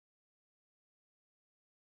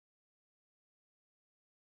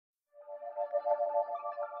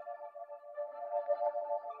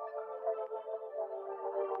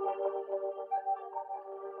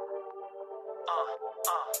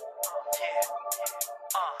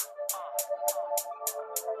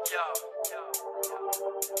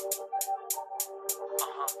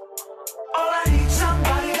All I need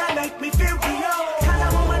somebody that make me feel real. Kinda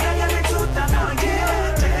woman that get me to that point,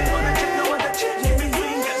 yeah. Take me on a chick, no other chick in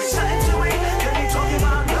between. Get me something to eat. Get me talking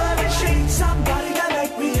about love and shit. Somebody that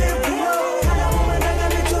make me feel real. Kinda woman that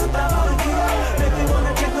get me to that point, yeah. Make me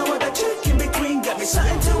wanna check no other chick in between. Get me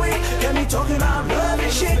something to eat. Get me talking about love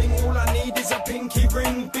and shit. All I need is a pinky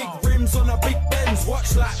ring, big rims on a big Benz,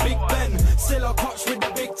 watch like Big Ben. Still a coach with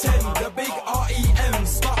the Big Ten, the big REM.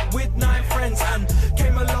 Stuck with 9 friends and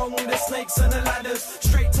came along the snakes and the ladders.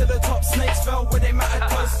 Straight to the top, snakes fell where they mattered.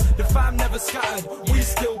 Cause the fam never scattered, we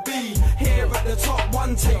still be here at the top.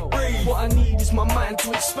 One take, breathe. What I need is my mind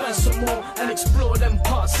to expand some more and explore them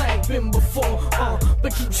parts I ain't been before.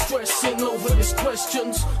 But keep stressing over these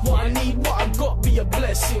questions. What I need, what I got, be a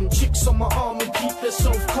blessing. Chicks on my arm and keep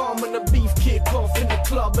themselves calm when the beef kick off in the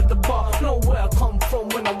club at the bar. Know where I come from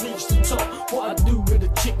when I reach the top. What I do with the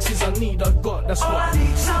chicks is I need, I got. That's all what I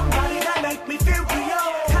need. Somebody that make me feel real.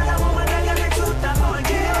 Kinda woman that get me to that point,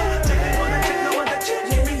 yeah. Take me on a chick, no other chick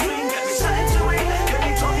in between. Get me something to eat. Get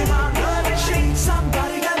me talking about love and shit.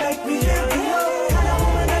 Somebody that make me feel real. Kinda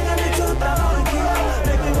woman that get me to that point, yeah.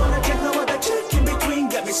 Make me wanna check no other chick in between.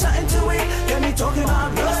 Get me something to eat. Get me talking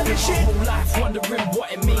about love and shit. My whole life wondering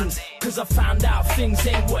what it means. Cause I found out things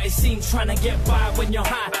ain't what it seems. Trying to get by when you're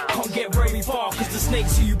high can't get very far. Cause the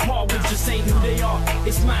snakes who you part with just ain't who they are.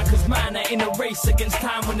 It's mad cause man are in a race against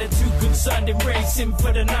time when they're too concerned in racing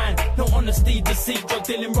for the 9. No honesty, deceit, drug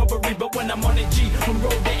dealing, robbery. But when I'm on a G, on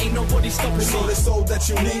road there ain't nobody stopping me. So it's all that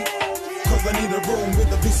you need. Cause I need a room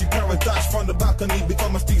with a PC paradise from the balcony.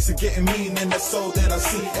 Become a decent getting mean, and that's all that I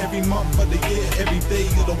see. Every month of the year, every day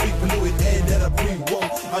of the week, fluid air that I breathe. Whoa,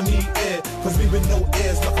 I need air, cause me with no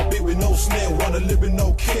airs, like a bit with no snare. Wanna live with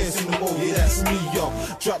no cares in the world, yeah, that's me, yo.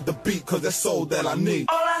 Drop the beat, cause that's all that I need.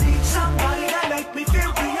 All I need, somebody that make me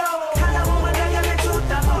feel real. Kinda woman that get me to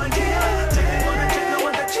that point, yeah. Take me on a chick, no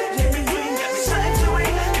other chick in between. Get me something to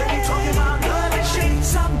eat. Get me talking about love and shit.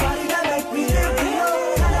 Somebody that make me feel real.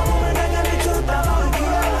 Kinda woman that get me to that point,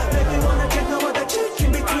 yeah. Make me wanna check no other chick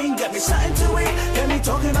in between. Get me something to eat. Get me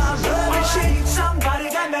talking about love and shit. Somebody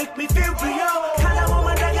that make me feel real. Kinda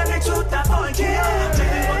woman that get me to that point, yeah.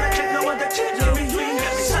 Take me wanna check no other chick in between.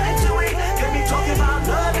 Get me something to eat. Get me talking about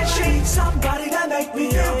love and shit. Somebody that make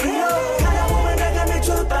me feel real. Kinda woman that get me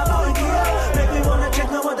to that point, yeah. Make me wanna check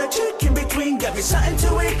no other chick in between. Get me something to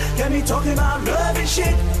eat. Get me talking about love and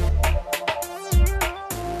shit.